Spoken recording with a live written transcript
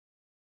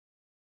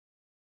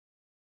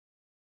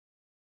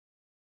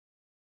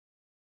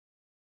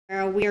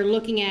We are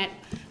looking at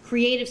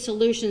creative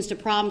solutions to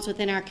problems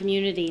within our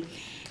community.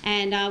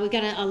 And we've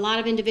got a lot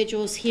of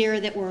individuals here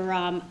that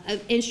were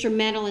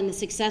instrumental in the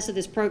success of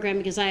this program,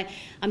 because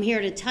I'm here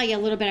to tell you a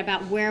little bit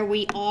about where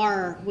we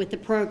are with the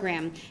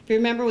program. If you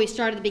remember, we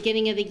started at the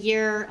beginning of the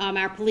year.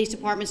 Our police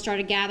department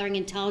started gathering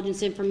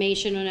intelligence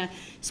information on a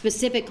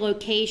specific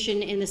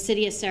location in the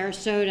city of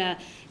Sarasota,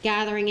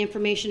 gathering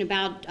information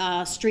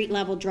about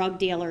street-level drug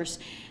dealers.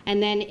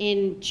 And then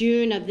in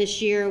June of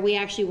this year, we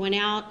actually went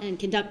out and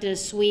conducted a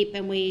sweep,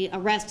 and we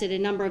arrested a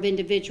number of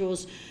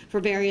individuals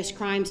for various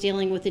crimes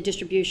dealing with the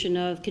distribution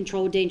of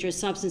controlled dangerous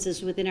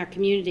substances within our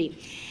community.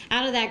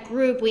 Out of that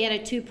group, we had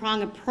a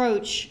two-prong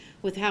approach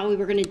with how we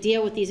were going to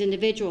deal with these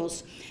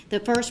individuals.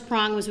 The first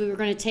prong was we were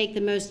going to take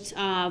the most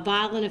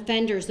violent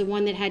offenders, the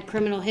one that had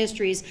criminal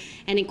histories,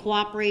 and in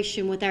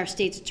cooperation with our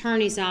state's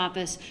attorney's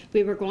office,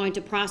 we were going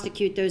to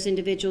prosecute those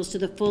individuals to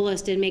the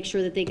fullest and make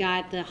sure that they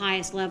got the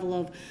highest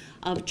level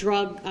of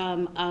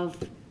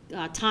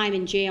time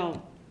in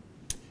jail.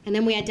 And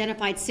then we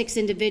identified 6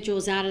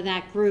 individuals out of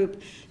that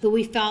group who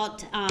we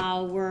felt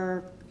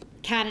were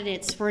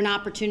candidates for an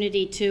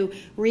opportunity to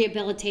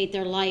rehabilitate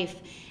their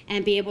life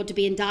and be able to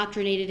be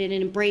indoctrinated and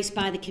embraced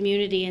by the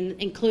community, and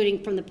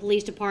including from the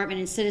police department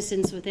and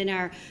citizens within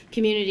our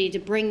community, to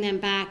bring them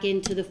back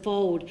into the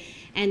fold.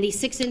 And these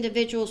 6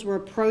 individuals were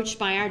approached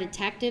by our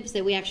detectives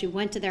that we actually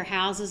went to their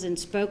houses and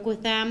spoke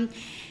with them.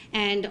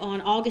 And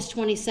on August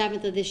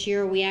 27th of this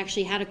year, we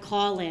actually had a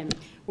call-in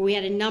where we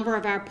had a number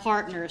of our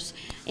partners,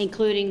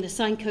 including the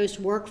Suncoast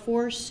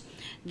Workforce,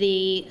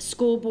 the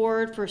School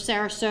Board for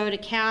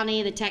Sarasota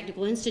County, the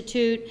Technical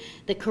Institute,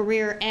 the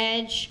Career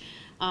Edge,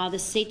 the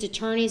State's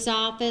Attorney's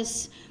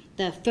Office,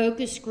 the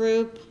Focus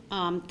Group,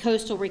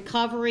 Coastal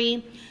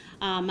Recovery,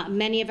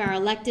 many of our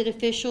elected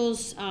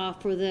officials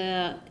for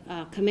the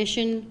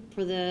Commission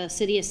for the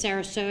City of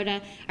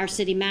Sarasota, our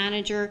City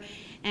Manager,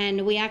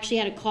 and we actually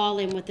had a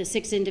call-in with the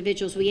 6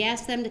 individuals. We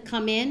asked them to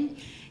come in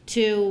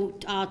to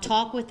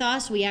talk with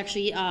us. We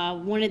actually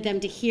wanted them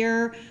to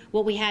hear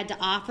what we had to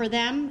offer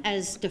them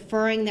as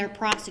deferring their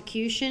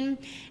prosecution.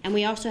 And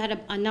we also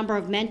had a number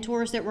of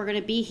mentors that were going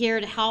to be here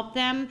to help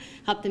them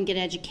get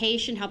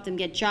education, help them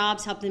get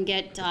jobs, help them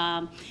get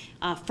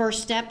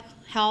first step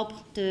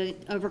help to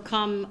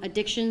overcome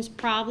addictions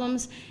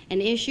problems and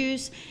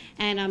issues.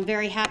 And I'm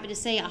very happy to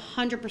say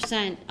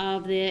 100%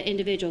 of the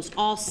individuals,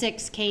 all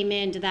 6, came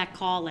into that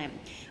call-in.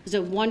 It was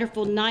a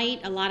wonderful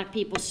night. A lot of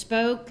people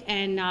spoke,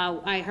 and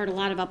I heard a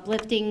lot of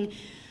uplifting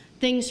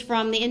things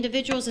from the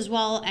individuals as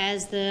well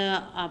as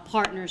the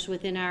partners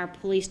within our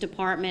police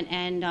department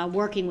and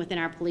working within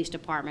our police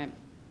department.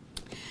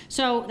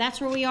 So that's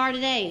where we are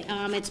today.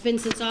 It's been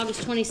since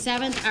August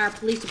 27th. Our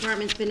police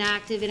department's been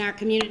active in our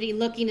community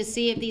looking to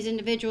see if these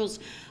individuals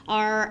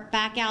are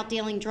back out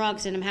dealing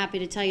drugs, and I'm happy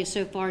to tell you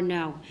so far,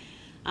 no.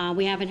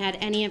 We haven't had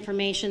any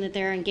information that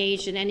they're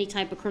engaged in any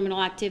type of criminal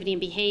activity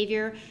and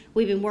behavior.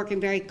 We've been working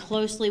very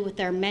closely with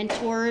their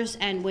mentors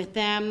and with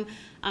them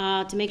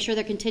to make sure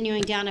they're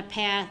continuing down a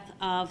path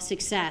of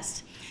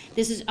success.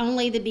 This is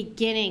only the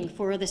beginning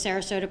for the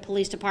Sarasota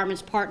Police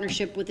Department's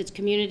partnership with its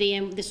community,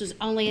 and this was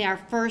only our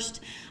first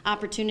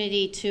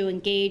opportunity to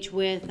engage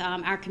with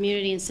our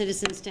community and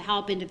citizens to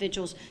help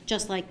individuals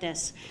just like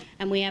this.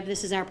 And we have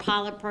this as our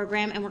pilot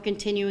program, and we're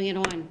continuing it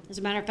on. As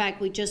a matter of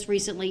fact, we just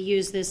recently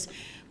used this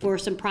for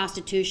some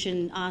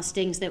prostitution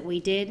stings that we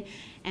did,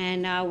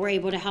 and we're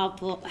able to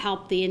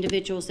help the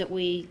individuals that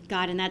we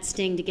got in that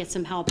sting to get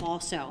some help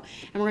also.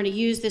 And we're going to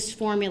use this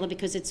formula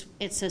because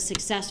it's a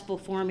successful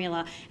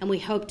formula, and we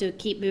hope to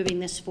keep moving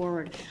this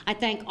forward. I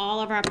thank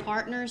all of our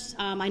partners.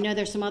 I know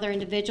there's some other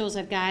individuals.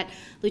 I've got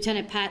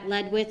Lieutenant Pat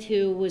Ledwith,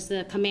 who was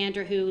the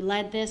commander who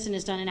led this and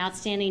has done an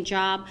outstanding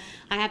job.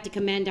 I have to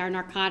commend our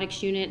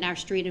narcotics unit and our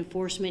street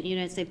enforcement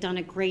units. They've done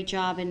a great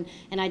job in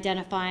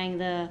identifying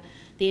the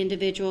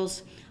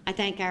individuals. I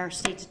thank our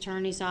state's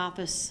attorney's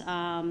office,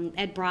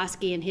 Ed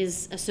Brodsky and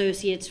his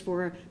associates,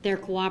 for their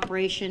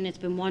cooperation. It's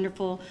been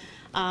wonderful.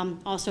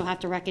 Also have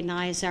to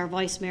recognize our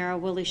Vice Mayor,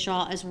 Willie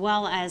Shaw, as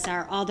well as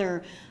our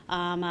other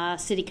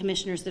city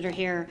commissioners that are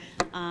here,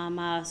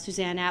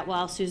 Suzanne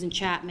Atwell, Susan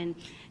Chapman,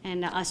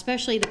 and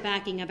especially the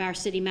backing of our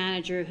city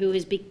manager, who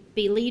has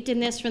believed in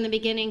this from the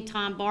beginning,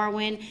 Tom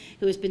Barwin,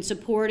 who has been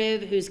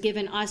supportive, who's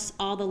given us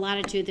all the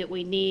latitude that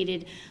we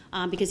needed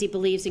because he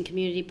believes in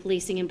community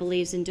policing and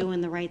believes in doing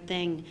the right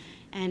thing.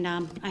 And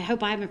I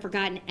hope I haven't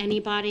forgotten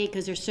anybody,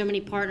 because there's so many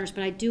partners,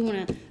 but I do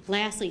want to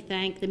lastly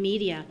thank the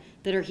media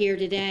that are here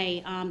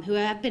today, who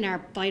have been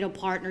our vital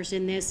partners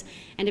in this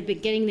and have been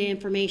getting the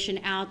information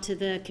out to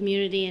the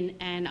community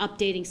and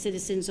updating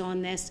citizens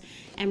on this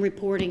and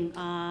reporting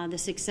the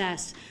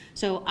success.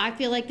 So I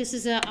feel like this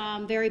is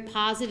very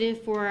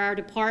positive for our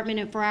department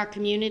and for our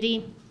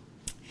community.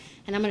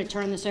 And I'm going to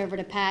turn this over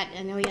to Pat.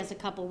 I know he has a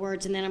couple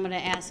words, and then I'm going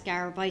to ask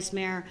our Vice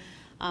Mayor,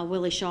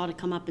 Willie Shaw, to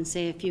come up and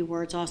say a few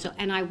words also.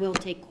 And I will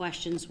take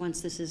questions once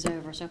this is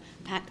over. So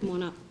Pat, come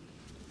on up.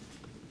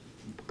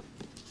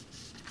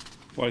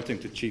 Well, I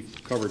think the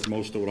Chief covered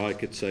most of what I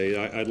could say.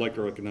 I'd like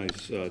to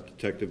recognize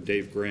Detective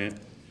Dave Grant,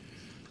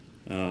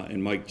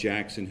 and Mike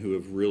Jackson, who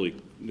have really,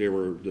 they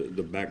were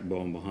the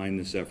backbone behind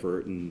this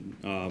effort. And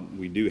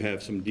we do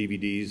have some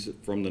DVDs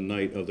from the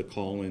night of the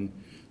call-in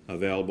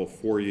available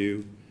for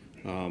you.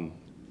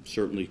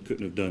 Certainly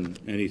couldn't have done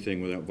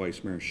anything without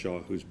Vice Mayor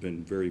Shaw, who's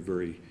been very,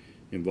 very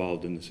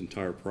involved in this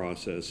entire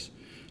process.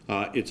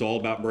 It's all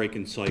about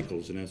breaking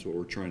cycles, and that's what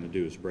we're trying to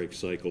do, is break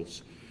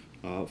cycles.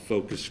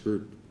 Focus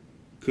group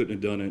couldn't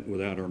have done it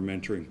without our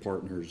mentoring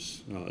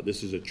partners.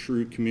 This is a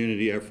true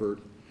community effort,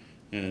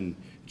 and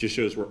it just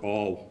shows we're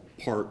all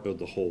part of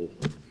the whole.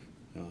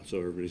 So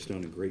everybody's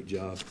done a great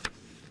job,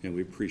 and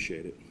we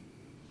appreciate it.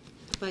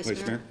 Vice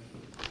Mayor? Mayor?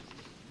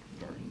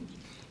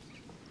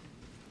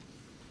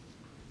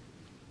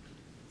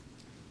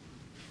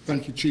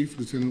 Thank you, Chief,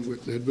 Lieutenant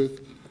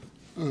Ledwith.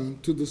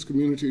 To this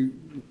community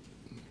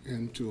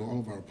and to all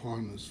of our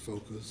partners,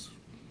 Focus,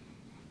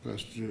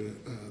 Pastor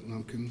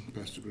Lumpkin,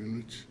 Pastor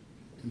Greenwich,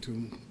 and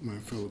to my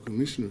fellow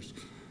commissioners.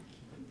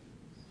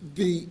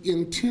 The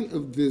intent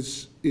of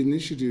this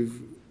initiative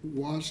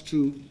was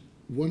to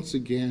once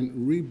again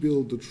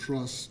rebuild the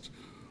trust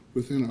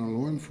within our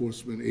law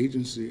enforcement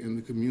agency and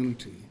the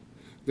community.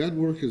 That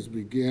work has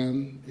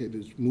begun. It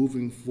is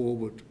moving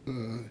forward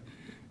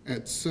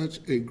at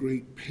such a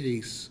great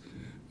pace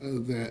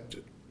that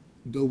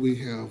though we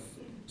have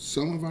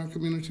some of our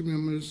community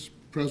members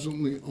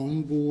presently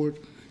on board,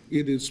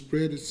 it has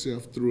spread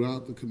itself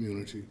throughout the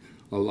community.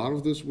 A lot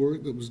of this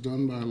work that was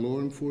done by law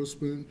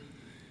enforcement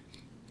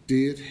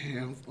did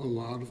have a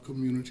lot of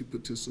community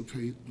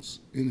participants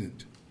in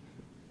it.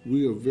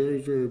 We are very,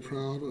 very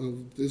proud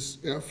of this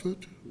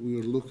effort. We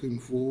are looking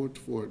forward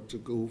for it to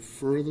go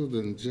further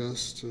than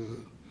just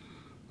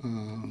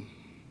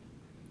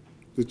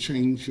the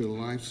change your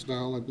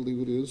lifestyle, I believe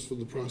it is, for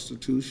the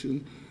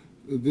prostitution.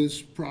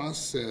 This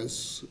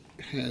process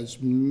has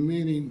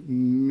many,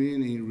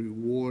 many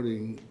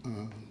rewarding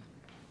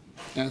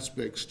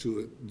aspects to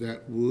it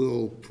that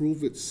will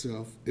prove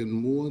itself in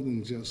more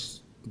than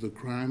just the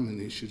crime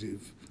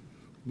initiative,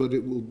 but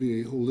it will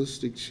be a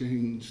holistic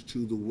change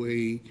to the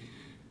way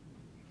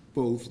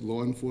both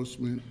law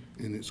enforcement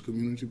and its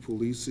community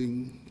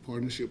policing,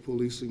 partnership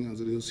policing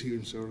as it is here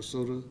in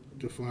Sarasota,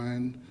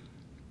 defined,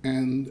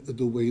 and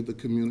the way the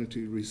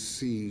community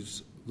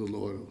receives the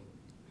law.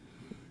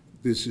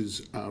 This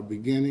is our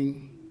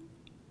beginning,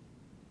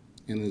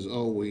 and as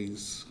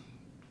always,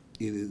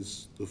 it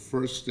is the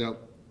first step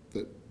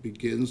that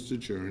begins the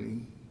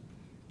journey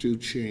to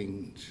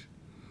change.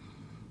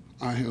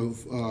 I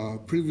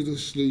have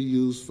previously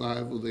used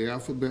 5 of the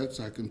alphabets.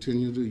 I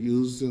continue to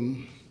use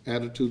them.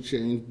 Attitude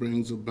change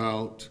brings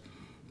about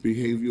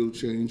behavioral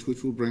change,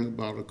 which will bring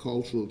about a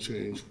cultural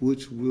change,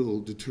 which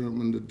will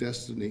determine the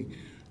destiny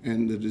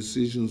and the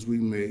decisions we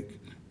make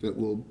that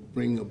will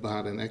bring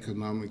about an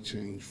economic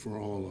change for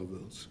all of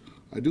us.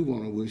 I do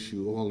want to wish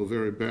you all the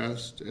very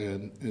best,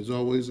 and as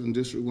always in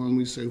District 1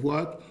 we say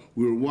what?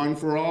 We're one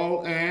for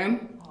all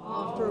and?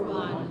 All for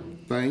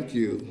one. Thank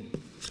you.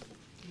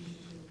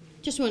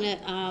 Just want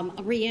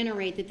to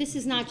reiterate that this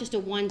is not just a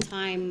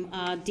one-time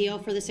deal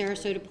for the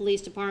Sarasota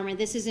Police Department.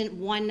 This isn't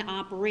one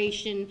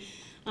operation.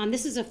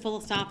 This is a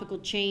philosophical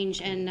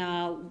change and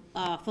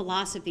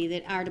philosophy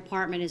that our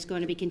department is going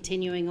to be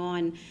continuing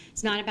on.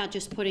 It's not about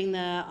just putting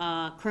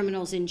the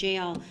criminals in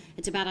jail.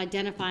 It's about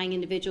identifying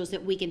individuals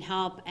that we can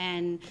help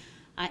and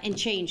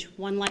change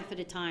one life at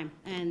a time.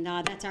 And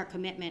that's our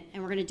commitment.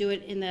 And we're going to do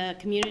it in the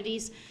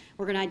communities.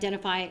 We're going to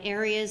identify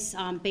areas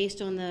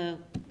based on the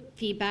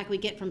feedback we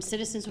get from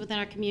citizens within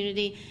our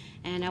community,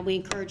 and we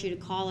encourage you to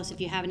call us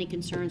if you have any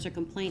concerns or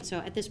complaints. So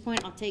at this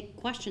point, I'll take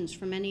questions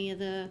from any of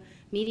the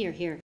media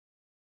here.